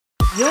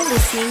You're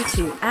listening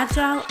to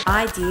Agile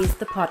Ideas,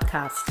 the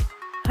podcast,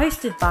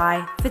 hosted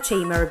by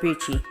Fatima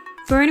Abuchi.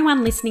 For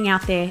anyone listening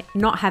out there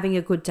not having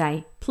a good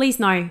day, please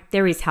know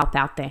there is help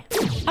out there.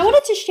 I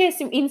wanted to share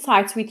some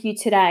insights with you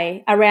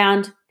today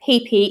around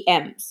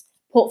PPMs,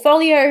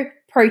 Portfolio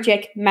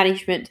Project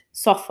Management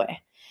Software.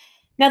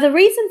 Now, the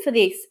reason for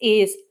this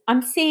is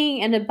I'm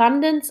seeing an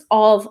abundance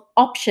of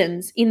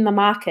options in the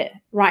market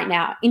right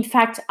now. In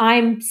fact,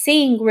 I'm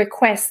seeing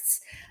requests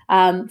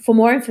for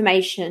more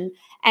information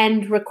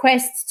and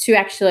requests to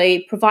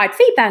actually provide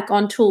feedback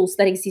on tools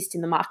that exist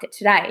in the market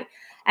today,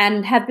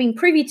 and have been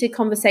privy to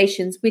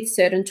conversations with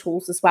certain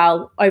tools as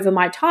well over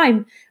my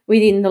time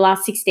within the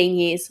last 16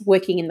 years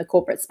working in the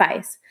corporate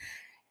space.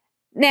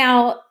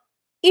 Now,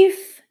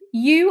 if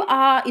you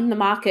are in the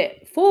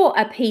market for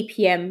a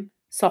PPM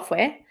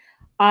software,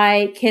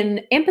 I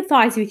can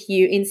empathize with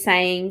you in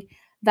saying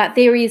that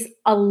there is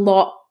a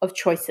lot of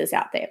choices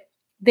out there.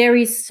 There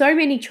is so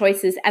many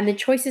choices, and the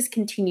choices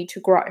continue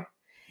to grow.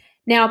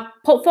 Now,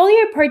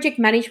 portfolio project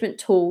management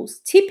tools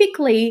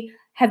typically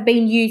have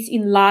been used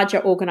in larger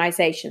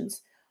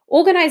organizations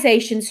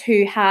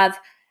who have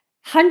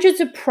hundreds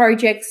of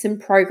projects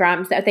and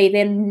programs that they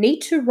then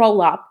need to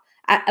roll up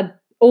at an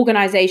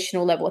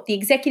organizational level, at the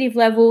executive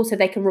level, so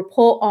they can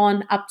report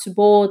on up to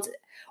boards,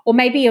 or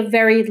maybe a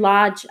very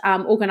large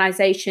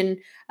organization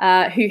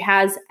who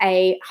has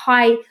a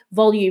high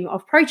volume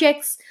of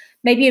projects.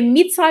 Maybe a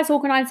mid-sized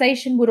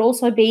organization would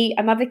also be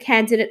another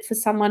candidate for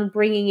someone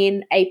bringing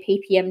in a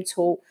PPM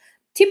tool,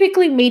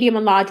 typically medium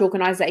and large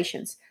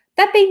organizations.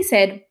 That being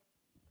said,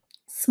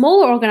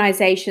 smaller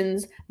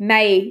organizations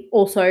may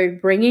also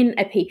bring in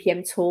a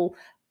PPM tool,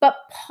 but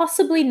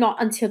possibly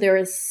not until there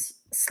is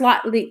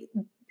slightly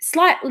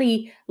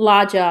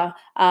larger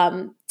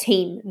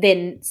team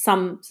than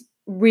some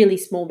really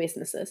small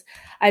businesses.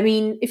 I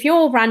mean, if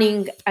you're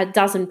running a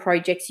dozen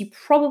projects, you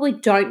probably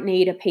don't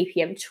need a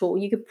PPM tool.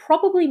 You could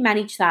probably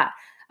manage that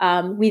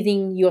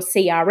within your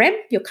CRM,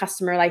 your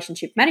customer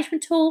relationship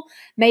management tool.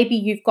 Maybe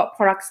you've got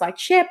products like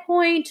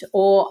SharePoint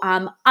or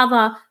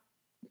other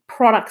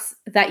products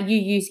that you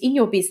use in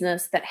your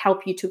business that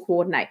help you to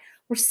coordinate,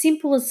 or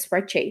simple as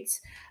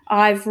spreadsheets.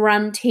 I've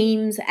run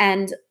teams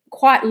and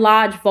quite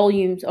large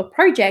volumes of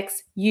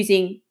projects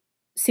using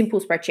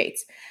simple spreadsheets.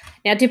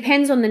 Now, it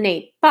depends on the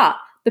need, but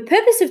the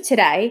purpose of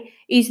today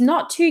is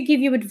not to give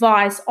you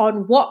advice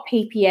on what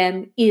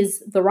PPM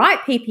is the right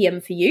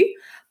PPM for you,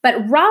 but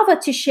rather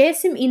to share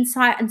some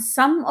insight and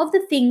some of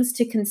the things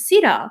to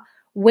consider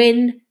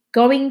when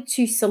going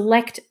to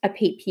select a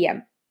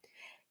PPM.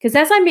 Because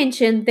as I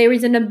mentioned, there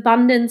is an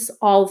abundance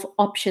of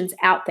options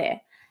out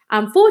there.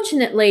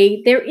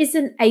 Unfortunately, there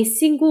isn't a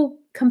single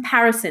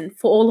comparison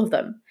for all of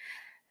them.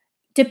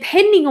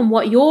 Depending on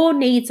what your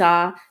needs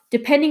are,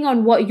 depending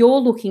on what you're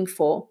looking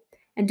for,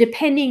 and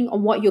depending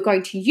on what you're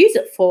going to use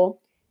it for,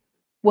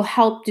 will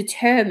help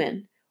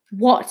determine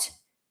what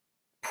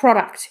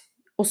product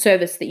or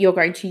service that you're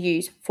going to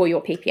use for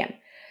your PPM.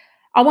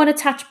 I want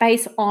to touch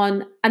base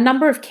on a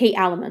number of key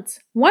elements.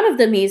 One of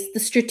them is the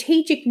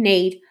strategic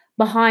need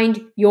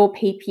behind your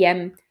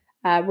PPM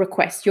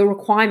request, your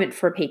requirement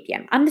for a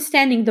PPM,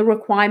 understanding the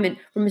requirement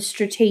from a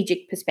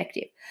strategic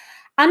perspective.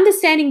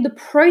 Understanding the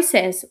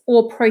process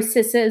or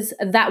processes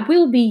that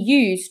will be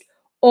used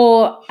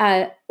or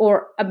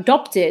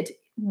adopted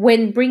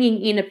when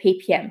bringing in a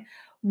PPM.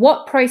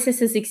 What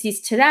processes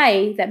exist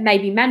today that may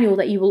be manual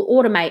that you will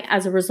automate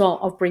as a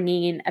result of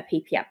bringing in a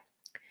PPM.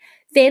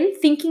 Then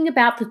thinking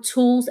about the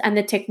tools and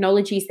the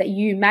technologies that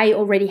you may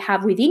already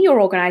have within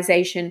your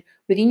organization,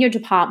 within your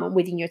department,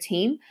 within your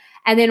team,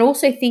 and then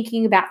also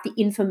thinking about the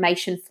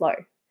information flow.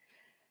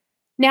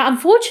 Now,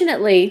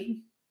 unfortunately,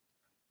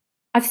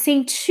 I've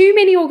seen too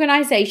many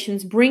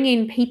organizations bring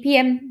in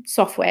PPM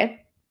software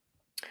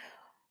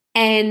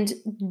and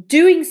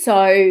doing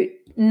so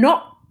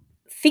not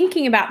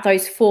thinking about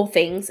those four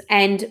things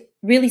and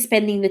really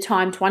spending the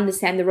time to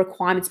understand the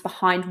requirements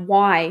behind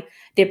why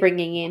they're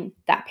bringing in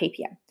that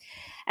PPM.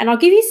 And I'll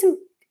give you some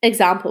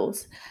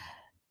examples.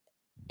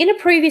 In a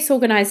previous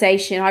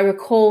organization, I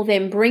recall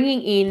them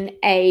bringing in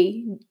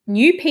a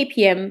new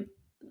PPM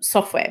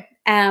software.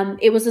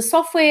 It was a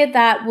software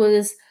that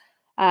was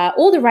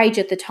all the rage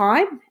at the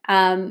time,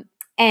 and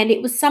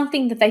it was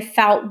something that they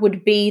felt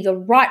would be the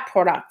right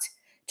product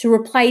to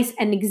replace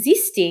an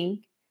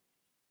existing,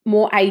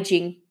 more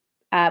aging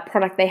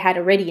product they had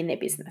already in their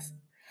business.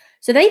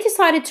 So they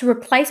decided to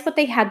replace what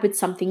they had with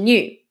something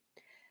new.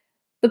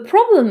 The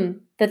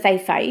problem that they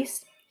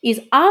faced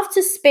is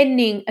after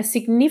spending a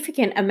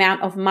significant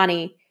amount of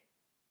money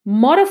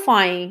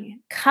modifying,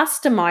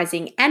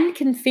 customizing, and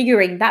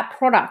configuring that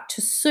product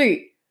to suit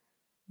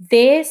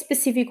their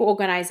specific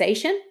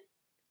organization,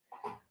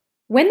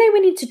 when they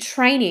went into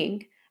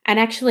training and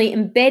actually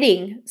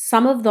embedding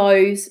some of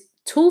those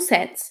tool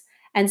sets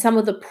and some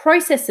of the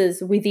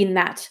processes within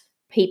that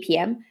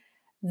PPM,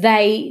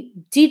 they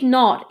did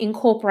not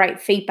incorporate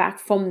feedback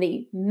from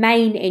the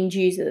main end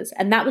users.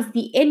 And that was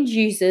the end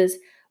users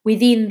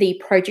within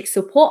the project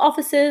support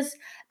officers,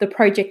 the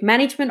project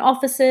management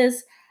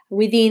officers,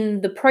 within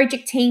the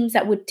project teams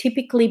that would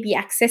typically be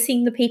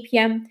accessing the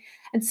PPM.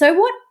 And so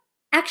what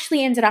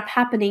actually ended up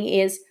happening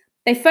is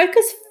they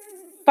focused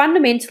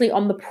fundamentally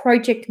on the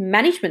project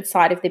management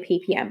side of the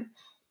PPM,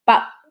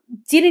 but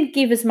didn't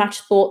give as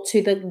much thought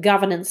to the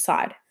governance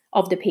side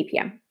of the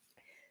PPM.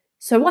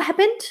 So what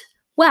happened?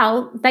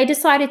 Well, they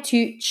decided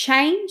to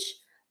change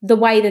the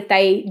way that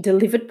they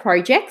delivered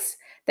projects.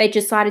 They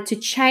decided to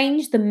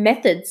change the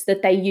methods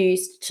that they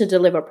used to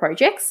deliver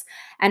projects.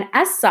 And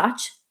as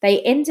such,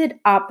 they ended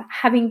up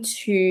having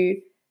to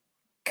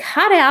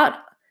cut out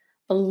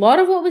a lot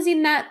of what was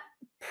in that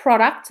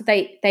product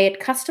they had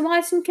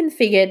customized and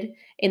configured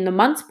in the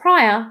months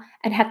prior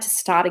and had to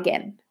start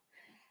again.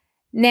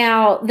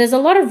 Now, there's a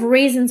lot of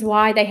reasons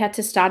why they had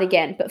to start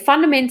again, but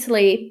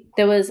fundamentally,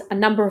 there was a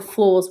number of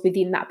flaws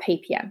within that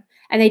PPM,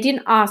 and they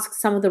didn't ask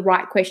some of the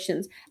right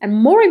questions. And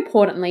more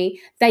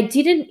importantly, they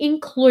didn't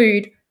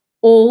include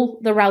all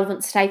the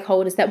relevant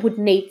stakeholders that would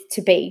need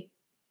to be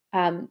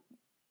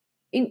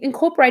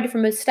incorporated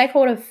from a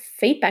stakeholder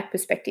feedback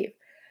perspective.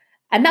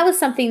 And that was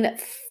something that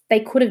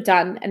they could have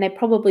done, and they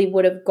probably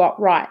would have got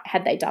right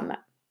had they done that.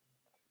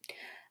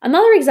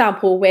 Another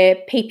example where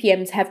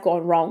PPMs have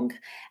gone wrong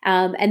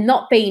and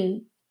not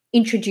been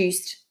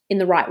introduced in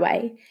the right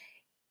way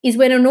is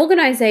when an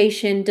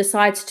organization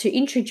decides to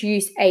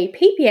introduce a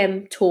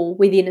PPM tool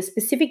within a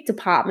specific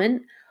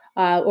department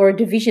or a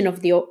division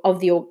of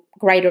the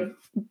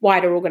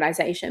wider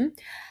organization,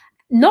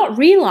 not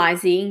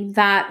realizing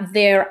that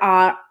there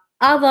are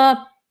other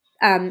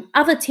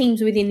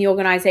teams within the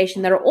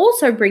organization that are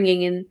also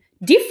bringing in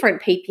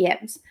different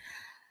PPMs.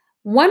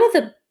 One of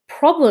the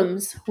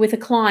problems with a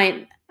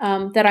client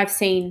that I've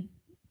seen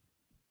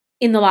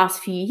in the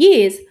last few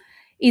years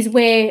is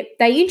where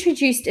they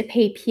introduced a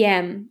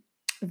PPM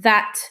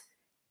that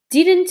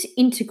didn't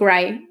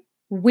integrate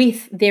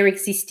with their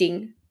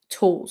existing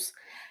tools.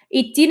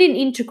 It didn't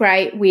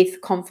integrate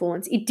with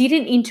Confluence. It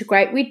didn't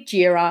integrate with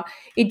Jira.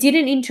 It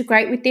didn't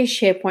integrate with their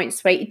SharePoint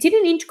suite. It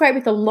didn't integrate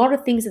with a lot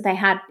of things that they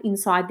had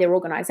inside their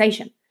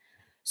organization.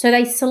 So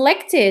they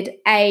selected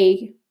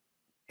a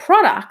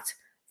product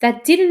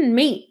that didn't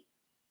meet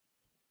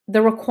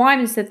the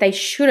requirements that they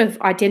should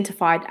have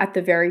identified at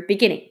the very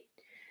beginning.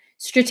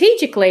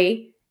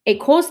 Strategically, it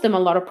caused them a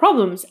lot of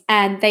problems,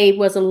 and there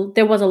was a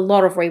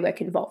lot of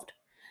rework involved.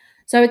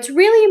 So it's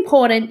really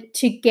important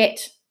to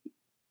get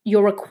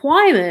your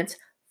requirements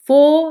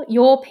for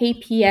your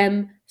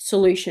PPM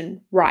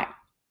solution right.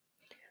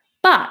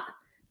 But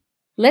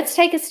let's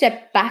take a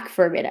step back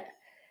for a minute.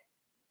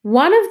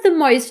 One of the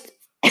most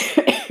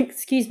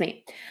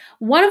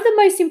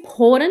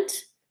important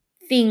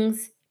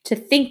things to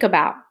think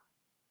about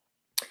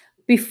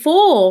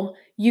before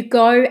you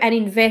go and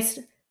invest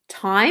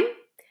time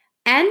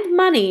and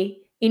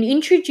money in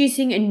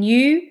introducing a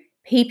new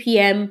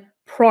PPM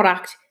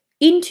product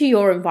into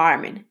your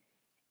environment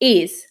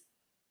is,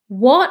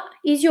 what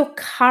is your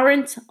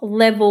current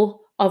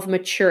level of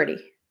maturity?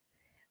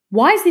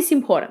 Why is this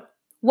important?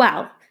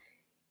 Well,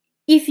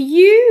 if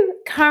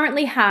you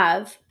currently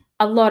have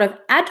a lot of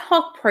ad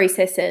hoc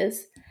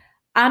processes,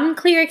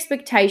 unclear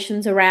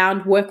expectations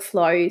around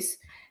workflows,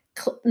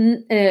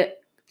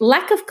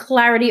 lack of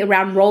clarity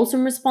around roles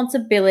and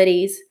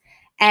responsibilities,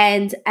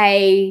 and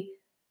a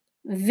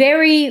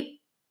very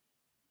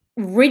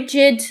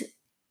rigid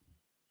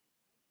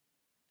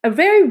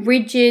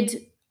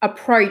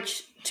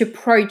approach to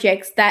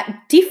projects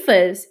that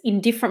differs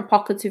in different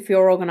pockets of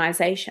your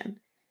organization,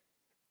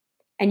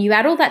 and you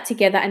add all that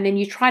together and then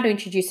you try to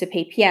introduce a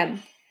PPM,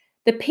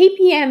 the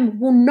PPM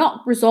will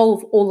not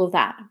resolve all of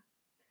that.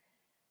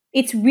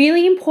 It's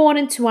really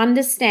important to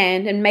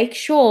understand and make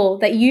sure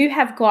that you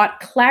have got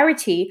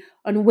clarity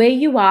on where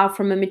you are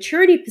from a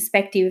maturity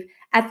perspective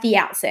at the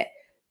outset.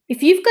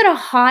 If you've got a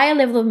higher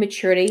level of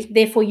maturity,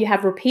 therefore you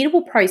have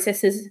repeatable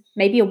processes,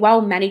 maybe a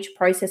well-managed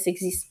process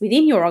exists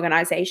within your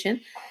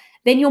organization,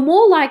 then you're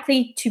more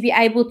likely to be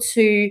able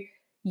to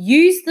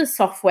use the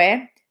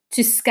software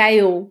to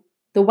scale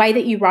the way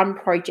that you run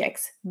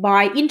projects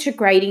by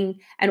integrating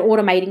and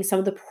automating some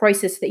of the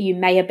process that you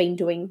may have been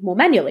doing more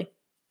manually.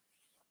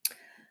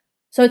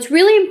 So it's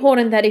really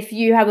important that if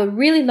you have a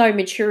really low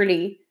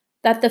maturity,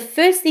 that the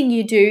first thing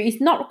you do is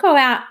not go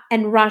out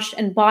and rush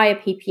and buy a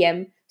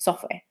PPM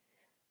software.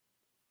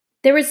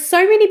 There is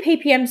so many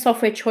PPM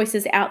software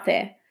choices out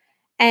there.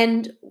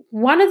 And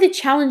one of the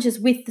challenges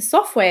with the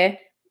software,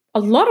 a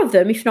lot of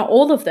them, if not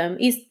all of them,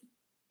 is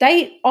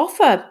they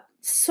offer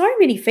so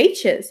many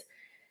features.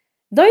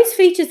 Those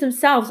features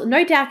themselves,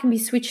 no doubt, can be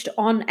switched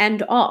on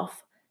and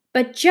off.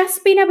 But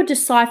just being able to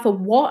decipher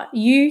what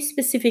you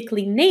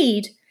specifically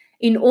need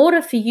in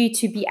order for you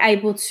to be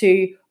able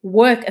to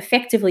work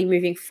effectively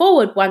moving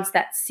forward once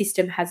that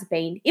system has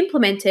been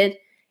implemented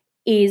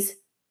is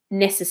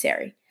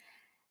necessary.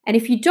 And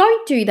if you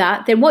don't do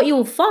that, then what you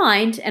will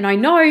find, and I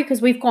know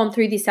because we've gone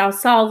through this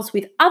ourselves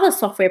with other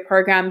software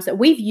programs that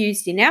we've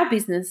used in our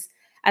business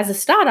as a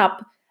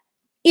startup,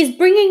 is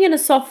bringing in a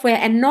software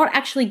and not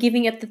actually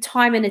giving it the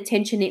time and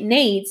attention it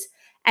needs,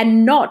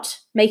 and not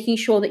making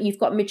sure that you've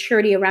got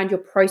maturity around your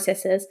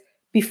processes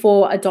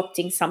before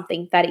adopting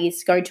something that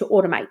is going to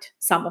automate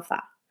some of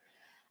that.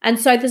 And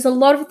so there's a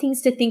lot of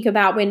things to think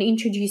about when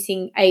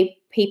introducing a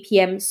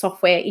PPM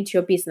software into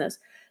your business.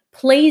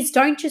 Please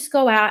don't just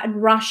go out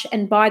and rush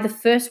and buy the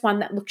first one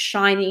that looks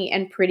shiny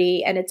and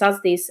pretty and it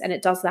does this and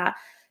it does that.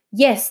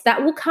 Yes,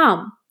 that will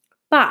come,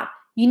 but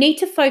you need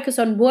to focus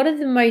on what are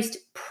the most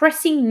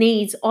pressing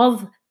needs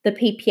of the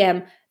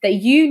PPM that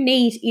you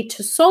need it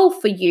to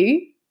solve for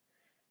you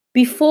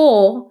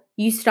before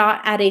you start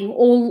adding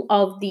all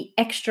of the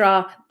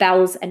extra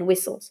bells and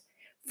whistles.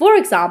 For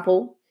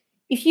example,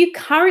 if you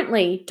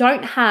currently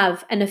don't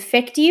have an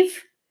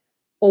effective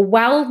or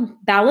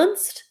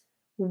well-balanced,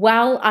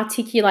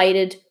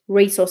 well-articulated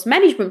resource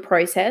management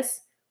process,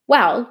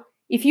 well,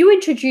 if you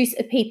introduce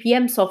a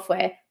PPM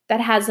software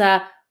that has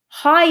a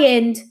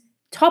high-end,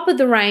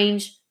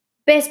 top-of-the-range,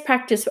 best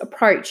practice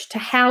approach to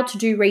how to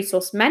do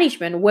resource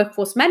management,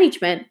 workforce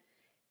management,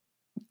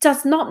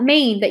 does not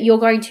mean that you're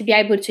going to be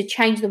able to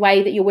change the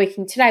way that you're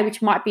working today,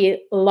 which might be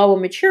a lower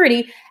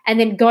maturity, and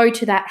then go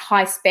to that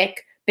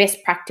high-spec,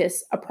 best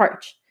practice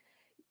approach.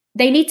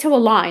 They need to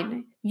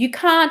align. You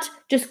can't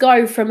just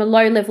go from a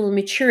low level of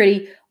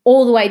maturity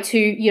all the way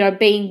to,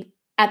 being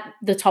at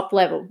the top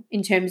level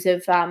in terms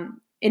of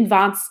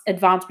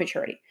advanced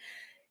maturity.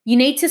 You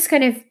need to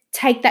kind of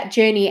take that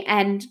journey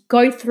and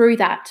go through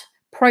that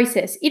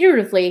process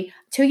iteratively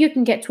till you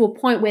can get to a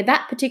point where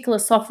that particular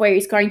software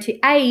is going to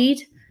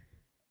aid,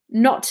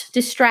 not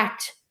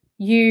distract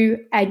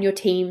you and your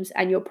teams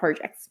and your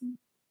projects.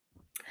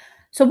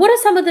 So what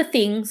are some of the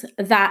things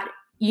that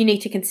you need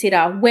to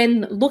consider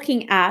when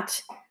looking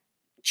at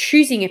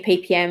choosing a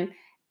PPM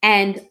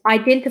and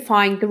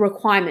identifying the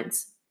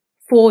requirements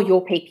for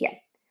your PPM?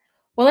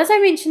 Well, as I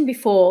mentioned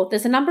before,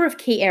 there's a number of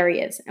key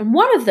areas, and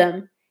one of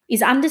them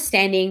is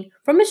understanding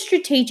from a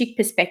strategic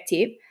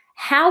perspective,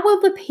 how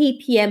will the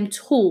PPM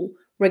tool,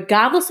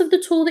 regardless of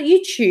the tool that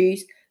you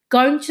choose,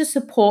 going to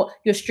support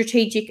your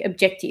strategic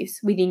objectives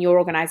within your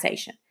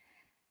organization?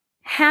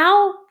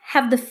 How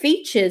have the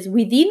features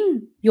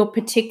within your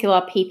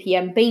particular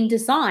PPM been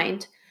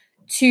designed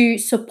to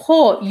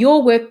support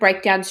your work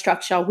breakdown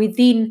structure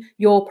within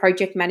your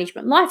project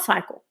management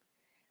lifecycle?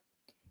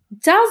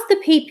 Does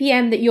the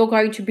PPM that you're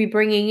going to be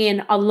bringing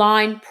in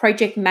align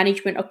project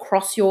management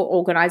across your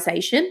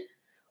organization,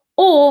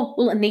 or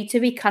will it need to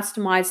be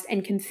customized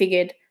and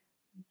configured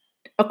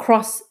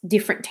across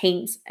different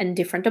teams and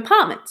different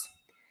departments?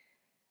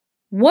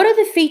 What are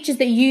the features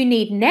that you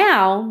need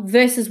now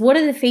versus what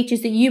are the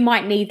features that you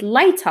might need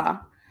later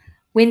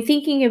when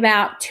thinking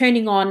about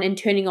turning on and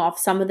turning off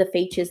some of the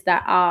features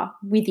that are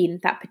within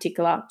that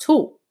particular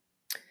tool?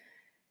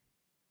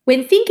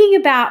 When thinking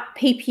about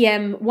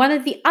PPM, one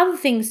of the other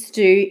things to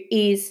do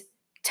is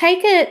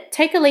take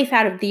a leaf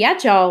out of the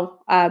Agile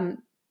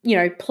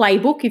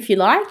playbook, if you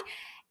like,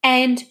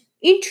 and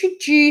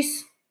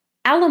introduce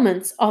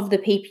elements of the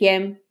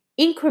PPM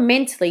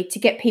incrementally to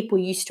get people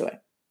used to it.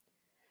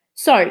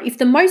 So if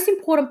the most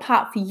important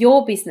part for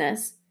your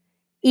business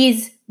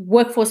is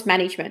workforce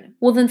management,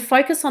 well, then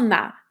focus on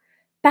that.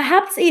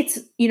 Perhaps it's,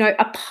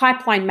 a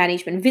pipeline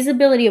management,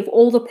 visibility of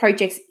all the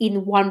projects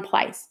in one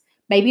place.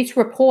 Maybe it's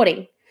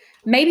reporting.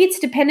 Maybe it's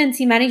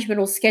dependency management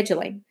or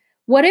scheduling.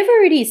 Whatever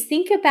it is,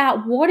 think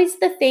about what is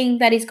the thing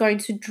that is going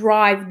to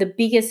drive the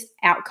biggest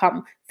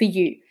outcome for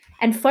you,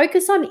 and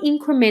focus on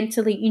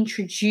incrementally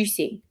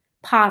introducing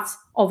parts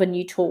of a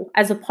new tool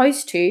as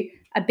opposed to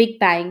a big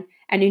bang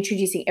and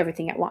introducing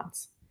everything at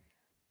once.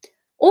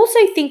 Also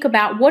think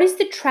about what is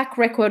the track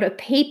record of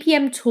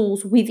PPM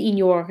tools within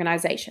your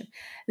organization.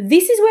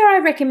 This is where I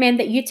recommend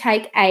that you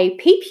take a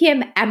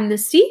PPM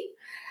amnesty,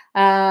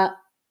 a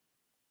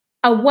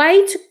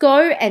way to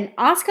go and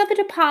ask other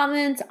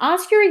departments,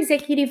 ask your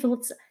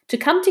executives to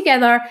come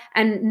together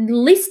and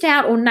list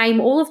out or name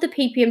all of the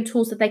PPM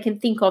tools that they can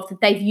think of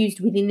that they've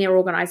used within their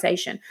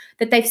organization,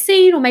 that they've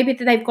seen, or maybe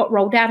that they've got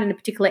rolled out in a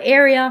particular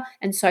area,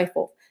 and so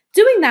forth.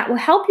 Doing that will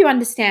help you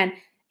understand,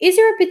 is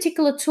there a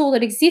particular tool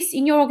that exists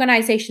in your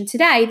organization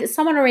today that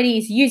someone already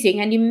is using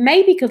and you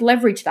maybe could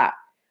leverage that?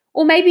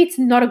 Or maybe it's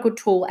not a good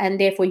tool and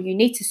therefore you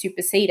need to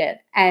supersede it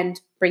and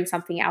bring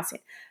something else in.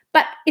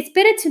 But it's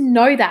better to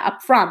know that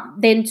up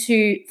front than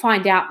to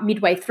find out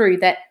midway through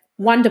that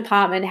one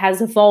department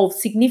has evolved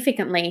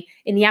significantly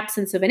in the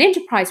absence of an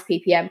enterprise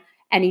PPM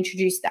and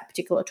introduced that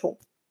particular tool.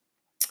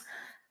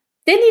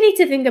 Then you need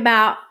to think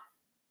about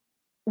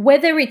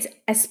whether it's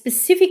a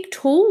specific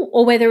tool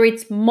or whether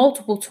it's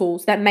multiple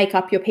tools that make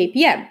up your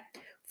PPM.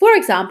 For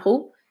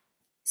example,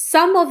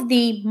 some of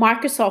the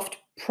Microsoft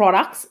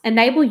products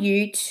enable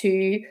you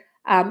to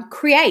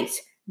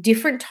create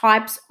different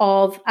types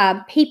of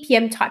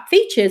PPM type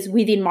features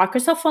within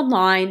Microsoft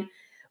Online,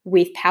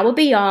 with Power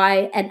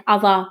BI and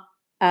other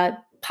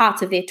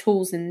parts of their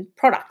tools and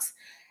products.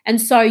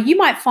 And so you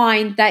might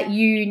find that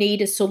you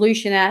need a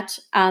solution that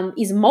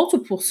is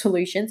multiple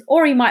solutions,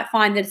 or you might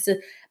find that it's a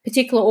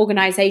particular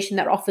organization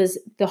that offers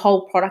the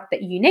whole product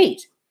that you need.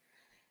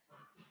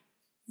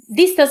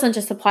 This doesn't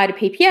just apply to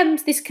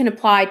PPMs. This can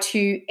apply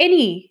to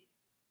any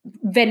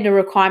vendor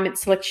requirement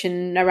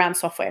selection around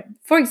software.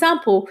 For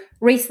example,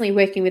 recently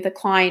working with a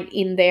client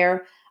in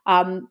their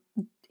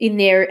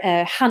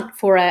hunt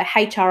for a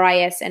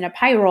HRIS and a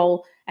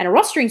payroll and a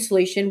rostering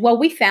solution, well,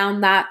 we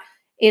found that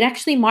it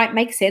actually might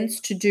make sense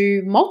to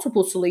do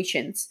multiple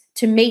solutions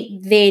to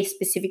meet their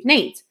specific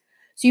needs.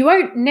 So you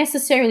won't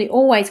necessarily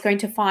always going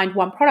to find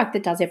one product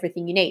that does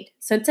everything you need.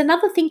 So it's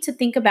another thing to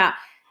think about,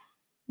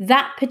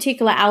 that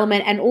particular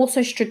element, and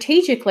also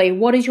strategically,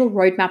 what does your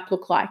roadmap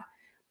look like?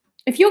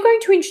 If you're going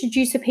to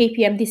introduce a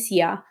PPM this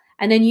year,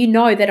 and then you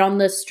know that on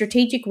the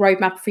strategic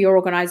roadmap for your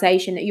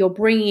organization that you're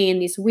bringing in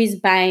this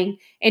whiz-bang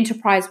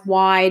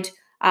enterprise-wide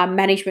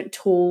management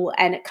tool,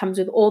 and it comes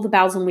with all the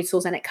bells and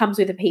whistles, and it comes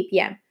with a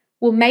PPM,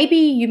 well, maybe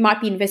you might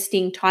be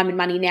investing time and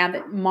money now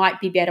that might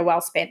be better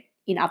well spent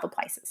in other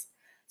places.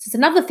 So it's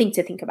another thing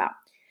to think about.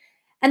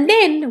 And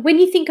then when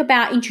you think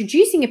about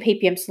introducing a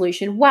PPM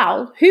solution,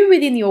 well, who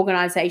within the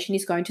organization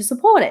is going to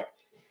support it?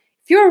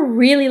 If you're a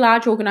really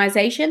large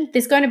organization,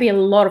 there's going to be a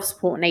lot of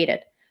support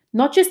needed,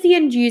 not just the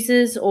end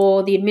users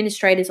or the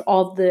administrators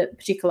of the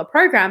particular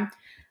program,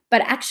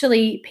 but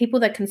actually people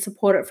that can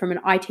support it from an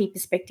IT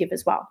perspective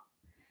as well.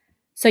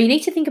 So you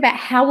need to think about,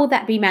 how will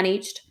that be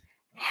managed?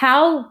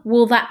 How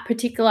will that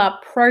particular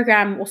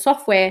program or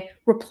software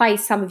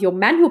replace some of your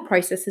manual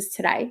processes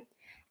today?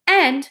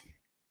 And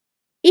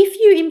if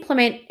you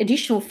implement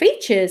additional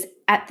features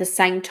at the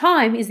same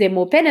time, is there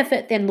more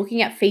benefit than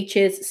looking at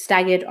features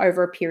staggered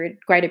over a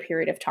greater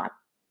period of time?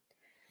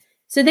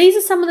 So these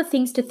are some of the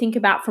things to think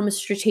about from a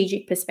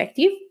strategic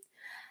perspective.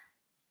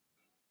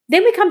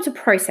 Then we come to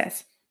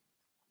process.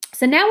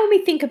 So now when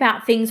we think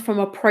about things from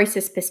a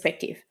process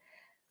perspective,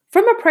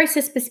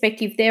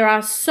 there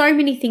are so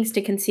many things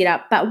to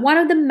consider, but one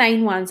of the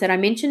main ones that I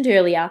mentioned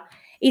earlier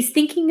is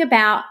thinking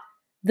about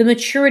the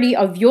maturity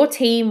of your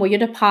team or your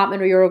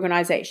department or your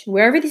organization,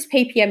 wherever this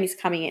PPM is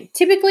coming in.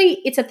 Typically,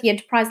 it's at the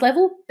enterprise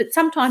level, but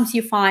sometimes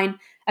you find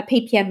a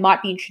PPM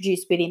might be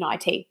introduced within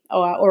IT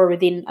or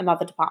within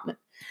another department.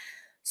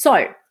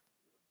 So,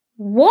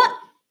 what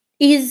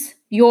is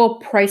your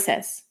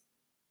process?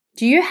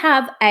 Do you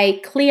have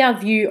a clear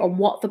view on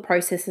what the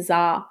processes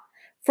are?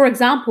 For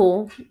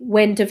example,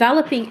 when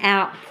developing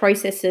out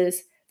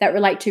processes that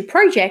relate to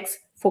projects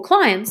for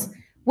clients,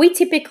 we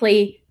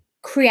typically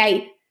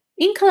create,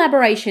 in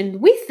collaboration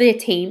with their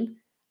team,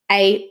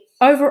 a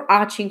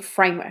overarching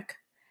framework.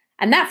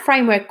 And that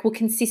framework will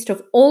consist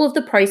of all of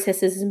the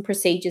processes and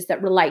procedures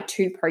that relate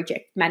to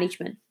project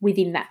management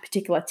within that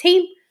particular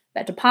team,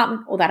 that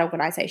department, or that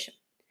organization.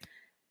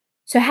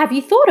 So have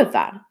you thought of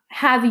that?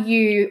 Have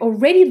you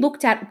already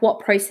looked at what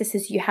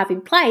processes you have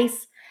in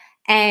place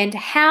and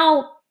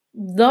how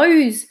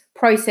those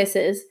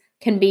processes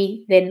can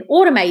be then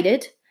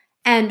automated?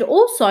 And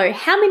also,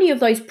 how many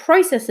of those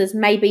processes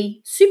may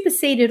be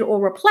superseded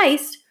or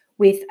replaced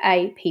with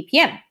a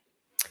PPM?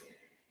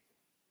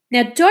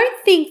 Now,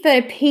 don't think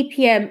that a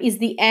PPM is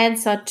the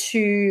answer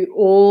to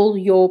all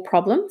your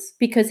problems,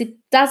 because it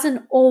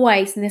doesn't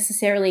always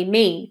necessarily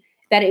mean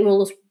that it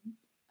will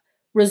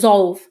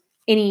resolve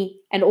any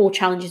and all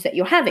challenges that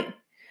you're having.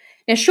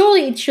 Now,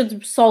 surely it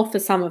should solve for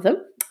some of them,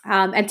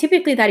 and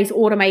typically that is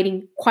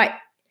automating quite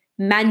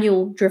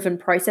manual-driven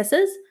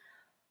processes.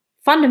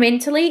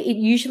 Fundamentally, it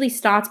usually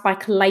starts by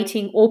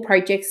collating all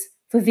projects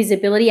for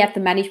visibility at the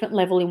management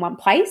level in one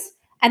place,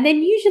 and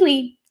then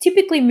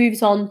typically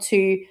moves on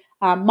to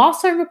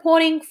milestone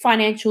reporting,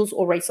 financials,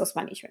 or resource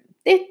management.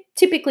 They're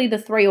typically the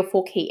 3 or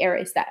 4 key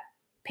areas that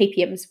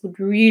PPMs would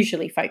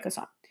usually focus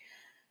on.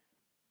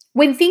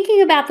 When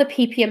thinking about the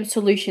PPM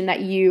solution that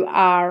you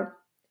are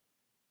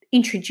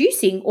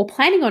introducing or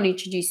planning on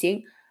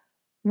introducing,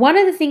 one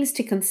of the things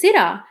to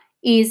consider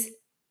is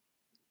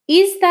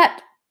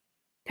that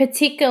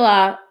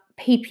particular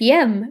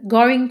PPM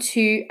going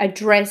to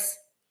address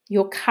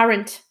your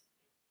current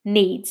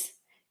needs,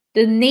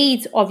 the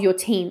needs of your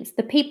teams,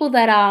 the people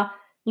that are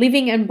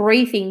living and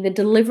breathing the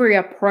delivery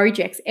of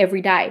projects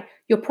every day,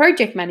 your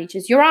project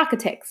managers, your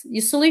architects,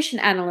 your solution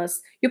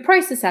analysts, your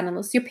process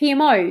analysts, your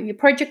PMO, your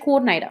project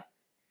coordinator.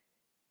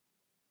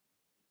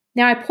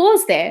 Now I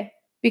pause there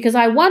because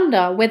I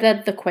wonder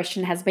whether the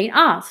question has been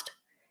asked.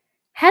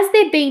 Has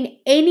there been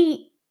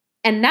any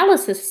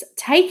analysis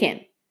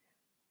taken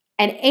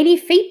and any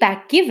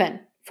feedback given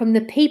from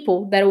the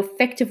people that are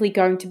effectively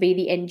going to be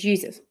the end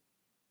users?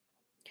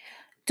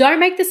 Don't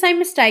make the same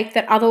mistake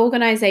that other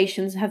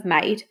organizations have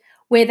made,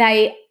 where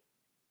they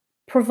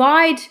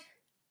provide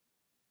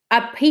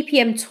a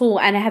PPM tool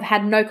and have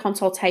had no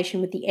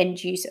consultation with the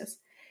end users.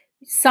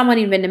 Someone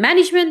in vendor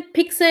management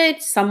picks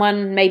it,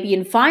 someone maybe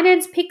in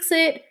finance picks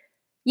it,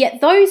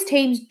 yet those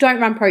teams don't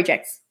run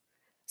projects.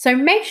 So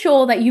make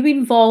sure that you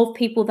involve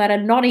people that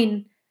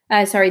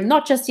are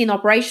not just in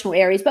operational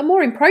areas, but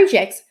more in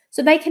projects,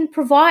 so they can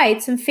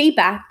provide some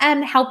feedback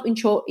and help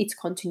ensure its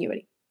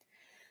continuity.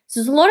 So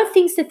there's a lot of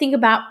things to think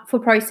about for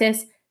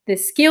process: the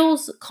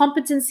skills,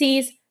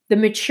 competencies, the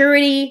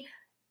maturity,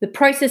 the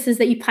processes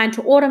that you plan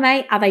to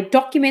automate. Are they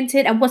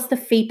documented? And what's the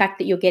feedback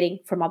that you're getting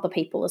from other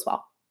people as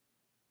well?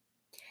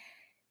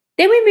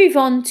 Then we move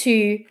on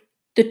to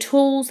the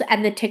tools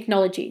and the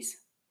technologies.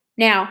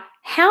 Now,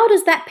 how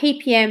does that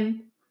PPM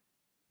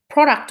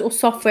product or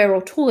software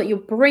or tool that you're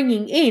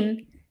bringing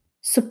in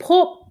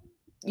support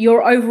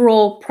your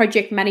overall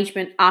project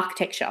management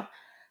architecture?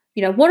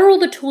 What are all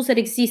the tools that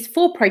exist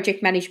for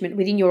project management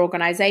within your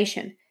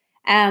organization?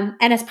 And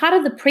as part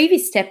of the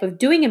previous step of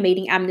doing a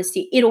meeting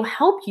amnesty, it'll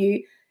help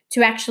you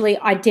to actually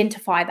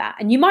identify that.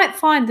 And you might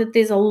find that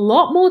there's a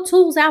lot more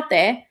tools out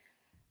there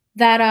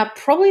that are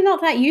probably not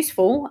that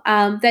useful,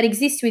 that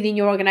exist within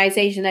your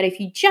organization, that if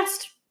you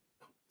just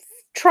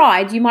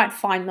tried, you might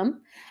find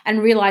them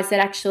and realize that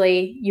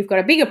actually you've got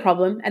a bigger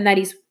problem, and that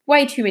is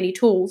way too many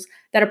tools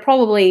that are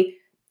probably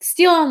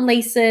still on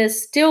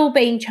leases, still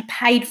being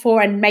paid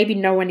for, and maybe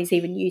no one is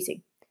even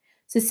using.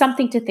 So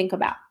something to think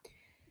about.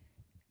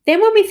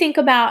 Then when we think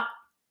about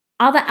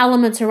other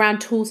elements around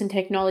tools and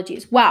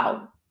technologies,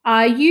 well,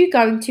 are you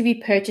going to be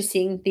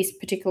purchasing this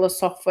particular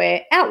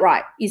software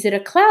outright? Is it a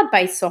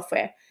cloud-based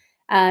software?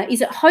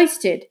 Is it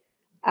hosted?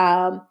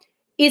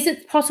 Is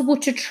it possible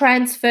to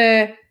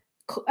transfer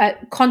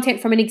content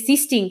from an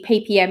existing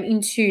PPM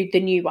into the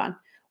new one?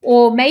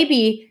 Or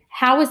maybe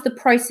how is the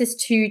process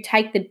to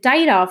take the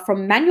data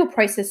from manual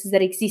processes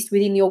that exist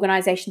within the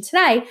organization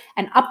today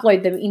and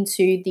upload them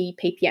into the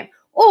PPM?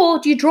 Or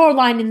do you draw a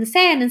line in the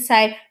sand and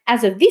say,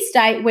 as of this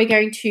date, we're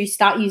going to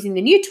start using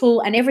the new tool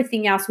and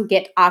everything else will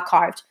get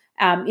archived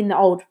in the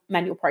old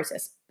manual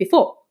process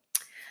before?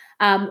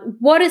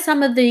 What are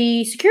some of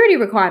the security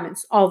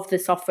requirements of the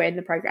software in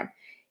the program?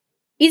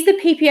 Is the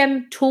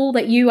PPM tool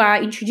that you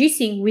are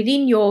introducing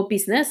within your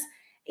business,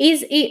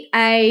 is it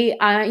a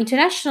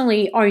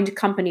internationally owned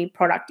company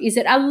product? Is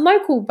it a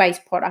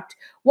local-based product?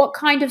 What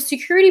kind of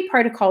security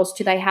protocols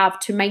do they have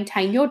to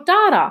maintain your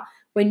data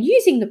when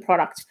using the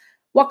product?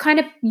 What kind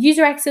of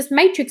user access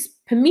matrix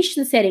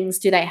permission settings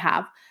do they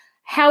have?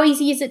 How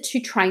easy is it to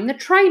train the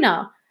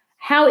trainer?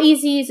 How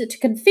easy is it to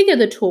configure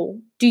the tool?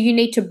 Do you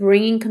need to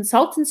bring in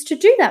consultants to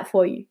do that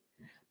for you?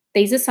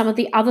 These are some of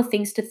the other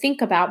things to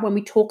think about when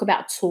we talk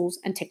about tools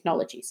and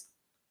technologies.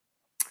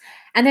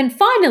 And then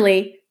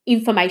finally,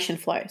 information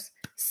flows.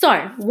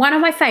 So one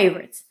of my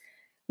favorites.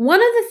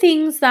 One of the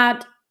things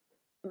that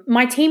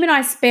my team and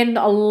I spend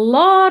a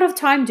lot of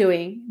time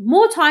doing,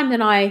 more time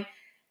than I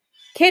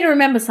care to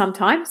remember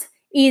sometimes,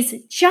 is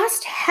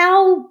just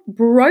how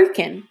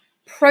broken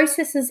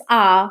processes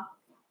are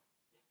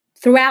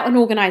throughout an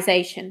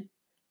organization,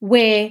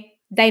 where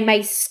they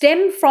may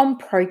stem from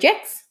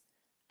projects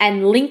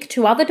and link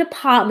to other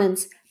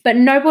departments, but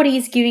nobody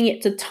is giving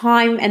it the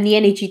time and the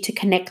energy to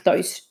connect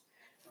those.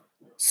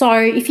 So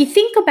if you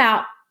think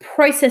about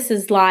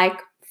processes like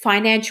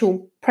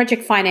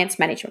project finance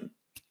management,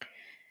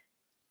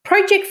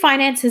 project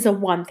finances are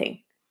one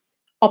thing.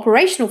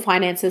 Operational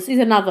finances is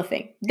another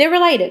thing. They're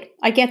related.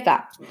 I get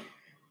that.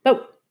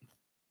 But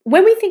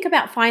when we think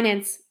about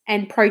finance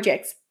and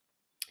projects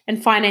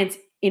and finance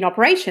in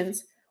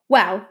operations,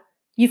 well,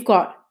 you've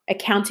got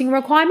accounting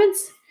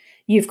requirements,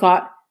 you've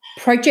got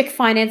project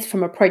finance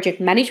from a project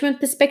management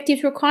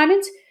perspective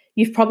requirements.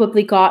 You've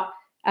probably got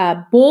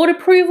board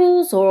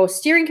approvals or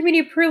steering committee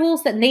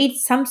approvals that need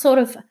some sort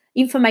of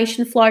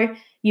information flow.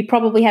 You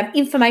probably have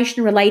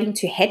information relating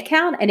to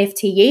headcount and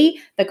FTE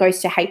that goes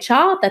to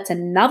HR. That's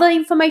another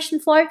information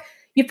flow.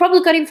 You've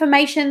probably got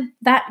information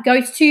that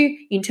goes to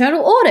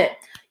internal audit.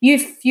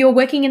 If you're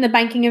working in the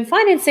banking and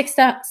finance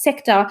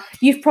sector,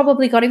 you've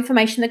probably got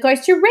information that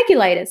goes to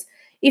regulators.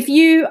 If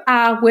you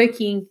are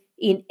working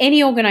in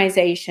any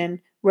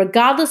organization,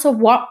 regardless of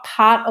what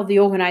part of the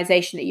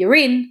organization that you're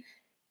in,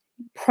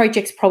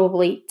 projects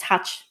probably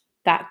touch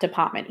that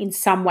department in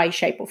some way,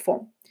 shape, or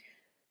form.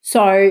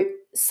 So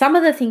some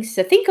of the things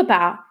to think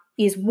about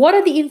is, what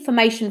are the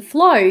information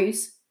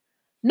flows,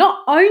 not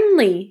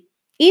only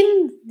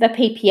in the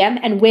PPM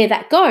and where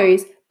that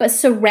goes, but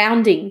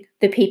surrounding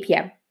the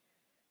PPM.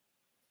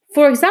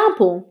 For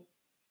example,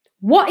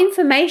 what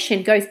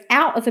information goes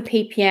out of a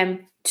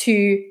PPM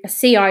to a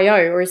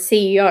CIO or a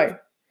CEO?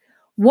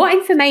 What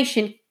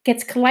information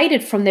gets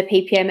collated from the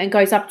PPM and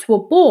goes up to a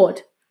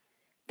board?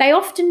 They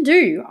often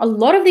do. A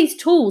lot of these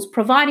tools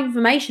provide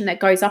information that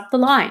goes up the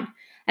line.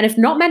 And if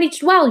not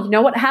managed well, you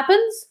know what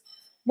happens?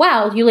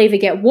 Well, you'll either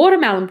get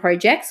watermelon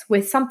projects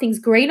where something's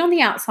green on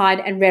the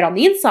outside and red on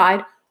the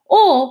inside,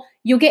 or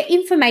you'll get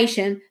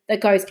information that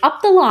goes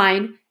up the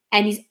line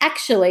and is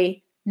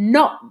actually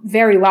not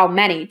very well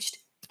managed.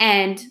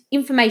 And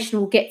information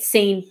will get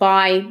seen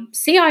by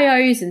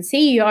CIOs and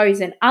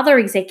CEOs and other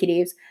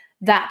executives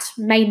that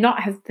may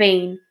not have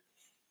been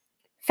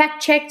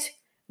fact-checked,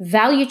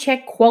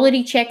 value-checked,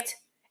 quality-checked,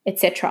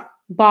 etc.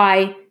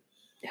 by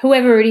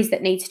whoever it is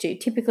that needs to,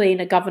 typically in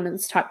a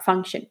governance type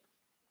function.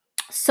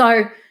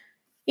 So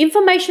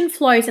information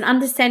flows and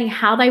understanding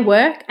how they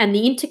work and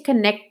the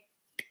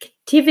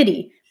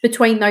interconnectivity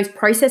between those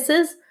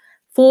processes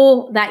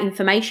for that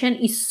information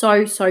is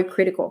so, so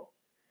critical.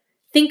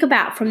 Think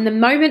about from the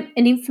moment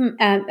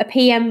a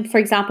PM, for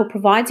example,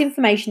 provides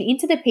information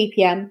into the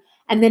PPM,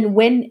 and then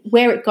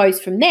where it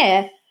goes from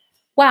there,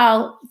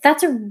 well,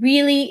 that's a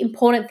really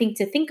important thing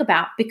to think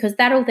about, because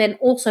that'll then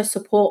also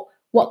support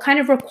what kind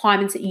of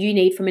requirements that you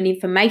need from an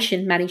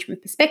information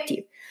management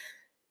perspective.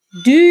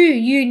 Do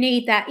you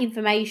need that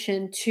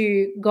information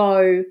to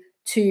go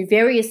to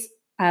various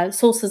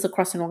sources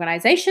across an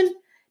organization?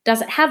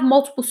 Does it have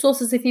multiple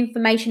sources of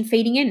information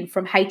feeding in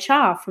from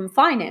HR, from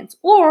finance,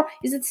 or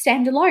is it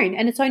standalone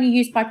and it's only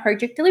used by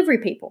project delivery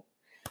people?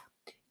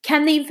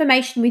 Can the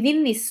information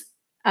within this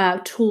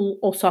tool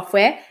or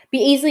software be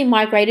easily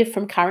migrated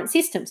from current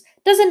systems?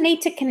 Does it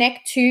need to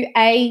connect to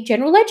a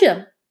general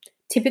ledger?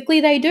 Typically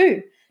they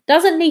do.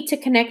 Does it need to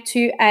connect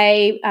to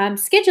a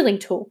scheduling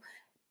tool?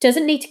 Does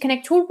it need to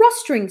connect to a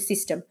rostering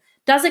system?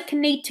 Does it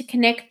need to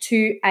connect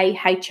to a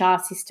HR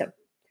system?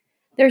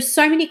 There are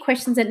so many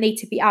questions that need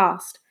to be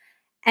asked,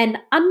 and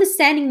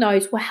understanding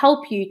those will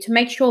help you to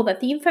make sure that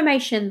the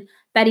information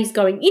that is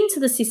going into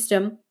the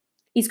system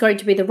is going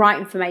to be the right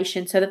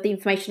information, so that the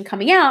information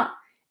coming out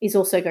is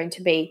also going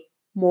to be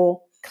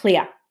more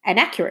clear and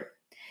accurate.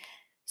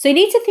 So you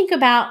need to think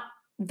about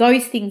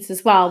those things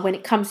as well when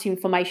it comes to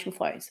information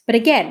flows. But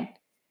again,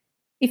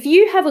 if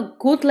you have a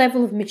good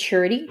level of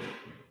maturity,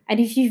 and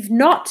if you've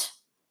not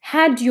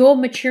had your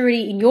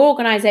maturity in your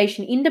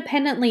organization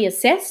independently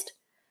assessed,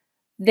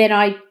 then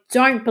I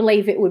don't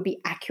believe it would be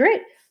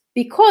accurate,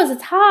 because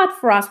it's hard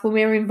for us when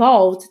we're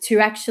involved to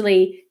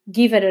actually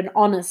give it an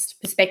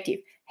honest perspective.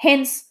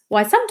 Hence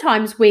why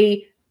sometimes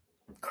we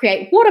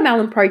create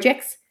watermelon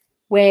projects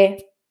where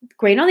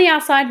green on the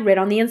outside, red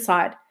on the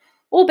inside.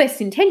 All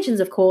best intentions,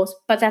 of course,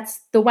 but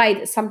that's the way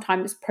that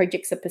sometimes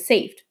projects are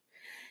perceived.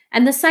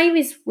 And the same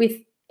is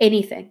with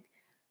anything.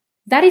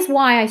 That is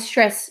why I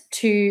stress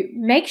to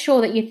make sure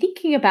that you're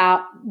thinking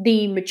about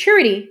the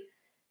maturity,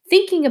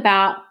 thinking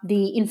about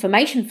the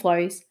information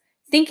flows,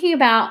 thinking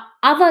about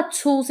other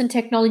tools and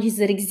technologies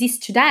that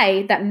exist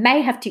today that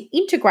may have to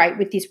integrate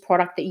with this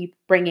product that you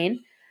bring in.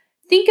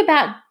 Think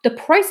about the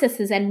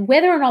processes and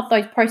whether or not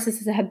those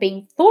processes have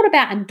been thought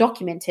about and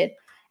documented.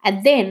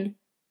 And then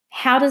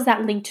how does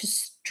that link to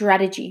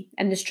strategy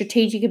and the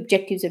strategic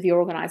objectives of your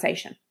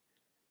organization?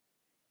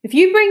 If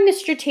you bring the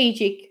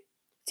strategic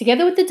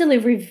together with the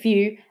delivery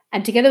view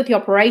and together with the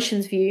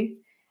operations view,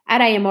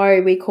 at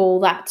AMO we call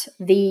that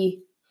the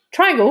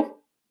triangle.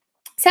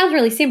 Sounds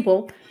really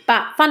simple,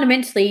 but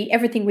fundamentally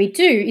everything we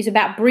do is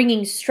about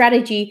bringing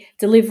strategy,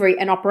 delivery,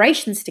 and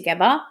operations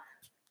together.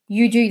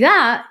 You do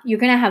that, you're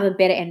going to have a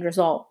better end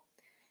result.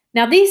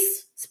 Now,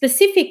 this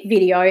specific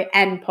video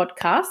and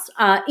podcast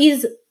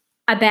is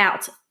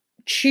about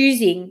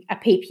choosing a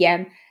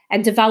PPM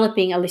and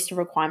developing a list of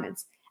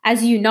requirements.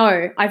 As you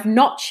know, I've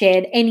not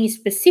shared any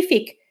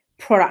specific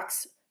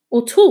products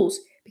or tools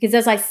because,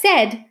 as I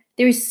said,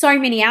 there is so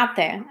many out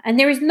there and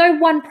there is no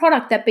one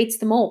product that beats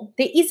them all.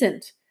 There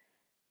isn't.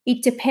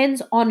 It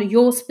depends on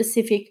your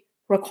specific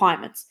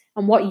requirements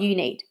and what you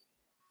need.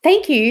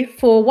 Thank you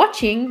for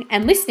watching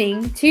and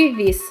listening to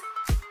this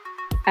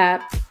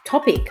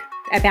topic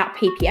about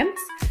PPMs.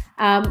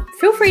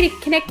 Feel free to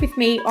connect with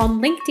me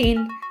on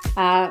LinkedIn,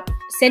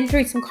 send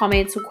through some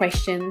comments or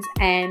questions,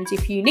 and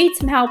if you need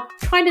some help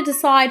trying to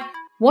decide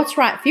what's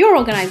right for your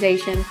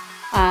organization,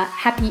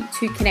 happy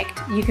to connect.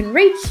 You can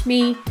reach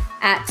me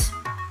at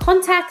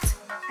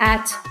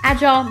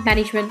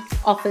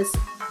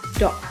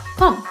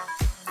contact@agilemanagementoffice.com.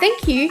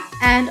 Thank you,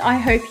 and I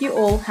hope you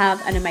all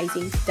have an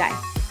amazing day.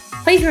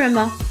 Please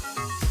remember,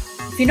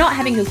 if you're not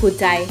having a good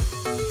day,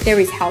 there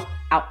is help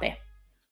out there.